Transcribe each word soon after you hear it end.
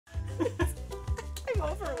I'm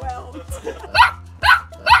overwhelmed.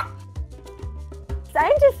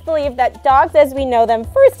 Scientists believe that dogs as we know them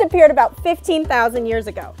first appeared about 15,000 years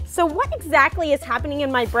ago. So what exactly is happening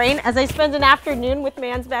in my brain as I spend an afternoon with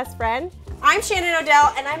man's best friend? I'm Shannon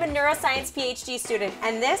Odell, and I'm a neuroscience PhD student,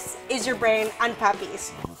 and this is your brain on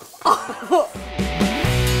puppies.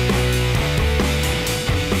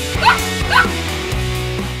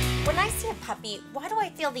 When I see a puppy, why do I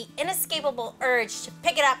feel the inescapable urge to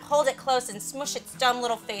pick it up, hold it close, and smush its dumb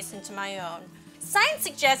little face into my own? Science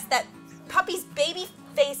suggests that puppies' baby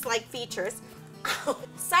face-like features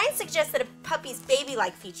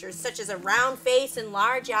such as a round face and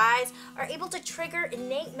large eyes, are able to trigger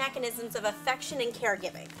innate mechanisms of affection and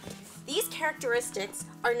caregiving. These characteristics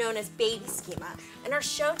are known as baby schema and are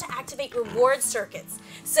shown to activate reward circuits,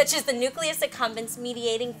 such as the nucleus accumbens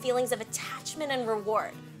mediating feelings of attachment and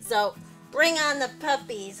reward. So, bring on the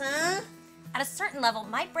puppies, huh? At a certain level,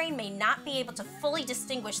 my brain may not be able to fully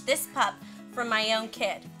distinguish this pup from my own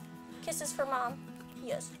kid. Kisses for mom.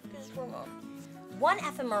 Yes, kisses for mom. One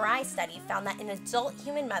fMRI study found that in adult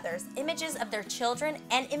human mothers, images of their children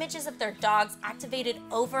and images of their dogs activated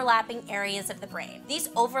overlapping areas of the brain. These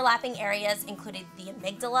overlapping areas included the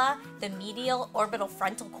amygdala, the medial orbital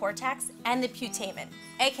frontal cortex, and the putamen,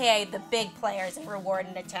 aka the big players in reward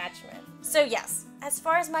and attachment. So yes, as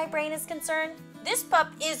far as my brain is concerned, this pup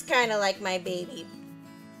is kind of like my baby.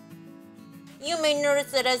 You may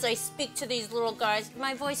notice that as I speak to these little guys,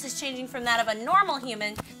 my voice is changing from that of a normal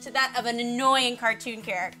human to that of an annoying cartoon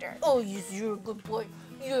character. Oh, yes, you're a good boy.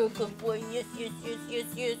 You're a good boy. Yes, yes, yes, yes,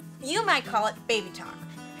 yes. You might call it baby talk.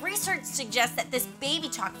 Research suggests that this baby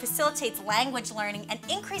talk facilitates language learning and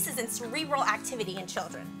increases in cerebral activity in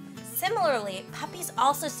children. Similarly, puppies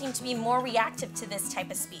also seem to be more reactive to this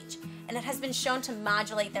type of speech, and it has been shown to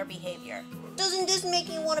modulate their behavior. Doesn't this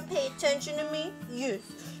make you want to pay attention to me? Yes.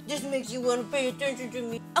 This makes you want to pay attention to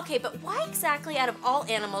me. Okay, but why exactly out of all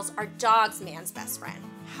animals are dogs man's best friend?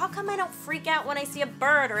 How come I don't freak out when I see a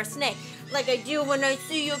bird or a snake like I do when I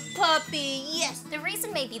see a puppy? Yes! The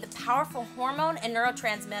reason may be the powerful hormone and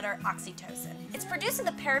neurotransmitter oxytocin. It's produced in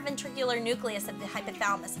the paraventricular nucleus of the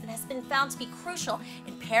hypothalamus and has been found to be crucial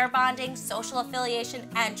in pair bonding, social affiliation,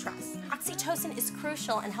 and trust. Oxytocin is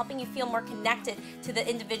crucial in helping you feel more connected to the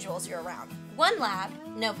individuals you're around. One lab,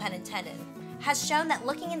 no pun intended, has shown that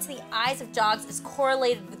looking into the eyes of dogs is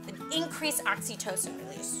correlated with the increased oxytocin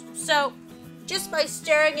release. So, just by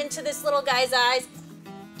staring into this little guy's eyes,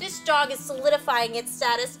 this dog is solidifying its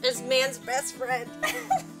status as man's best friend.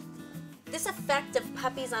 This effect of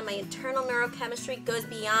puppies on my internal neurochemistry goes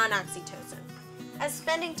beyond oxytocin, as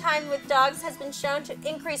spending time with dogs has been shown to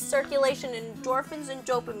increase circulation in endorphins and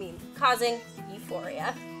dopamine, causing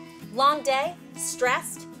euphoria. Long day?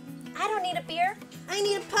 Stressed? I don't need a beer. I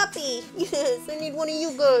need a puppy. Yes, I need one of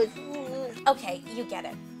you guys. Okay, you get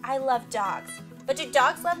it. I love dogs. But do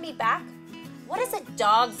dogs love me back? What is a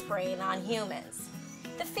dog's brain on humans?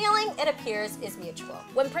 The feeling, it appears, is mutual.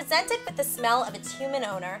 When presented with the smell of its human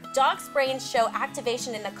owner, dogs' brains show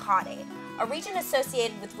activation in the caudate, a region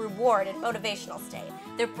associated with reward and motivational state.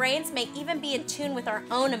 Their brains may even be in tune with our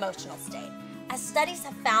own emotional state, as studies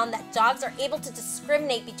have found that dogs are able to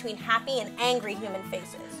discriminate between happy and angry human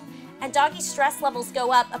faces. And doggy stress levels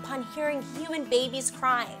go up upon hearing human babies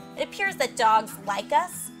crying. It appears that dogs like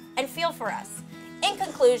us and feel for us. In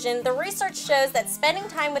conclusion, the research shows that spending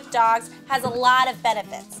time with dogs has a lot of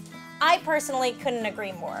benefits. I personally couldn't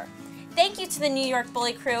agree more. Thank you to the New York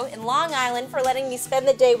Bully Crew in Long Island for letting me spend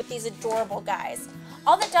the day with these adorable guys.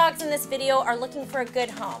 All the dogs in this video are looking for a good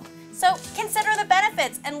home. So consider the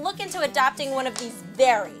benefits and look into adopting one of these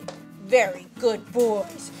very, very good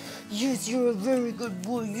boys. Yes, you're a very good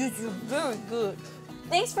boy. Yes, you're very good.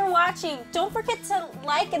 Thanks for watching. Don't forget to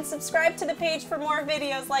like and subscribe to the page for more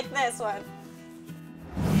videos like this one.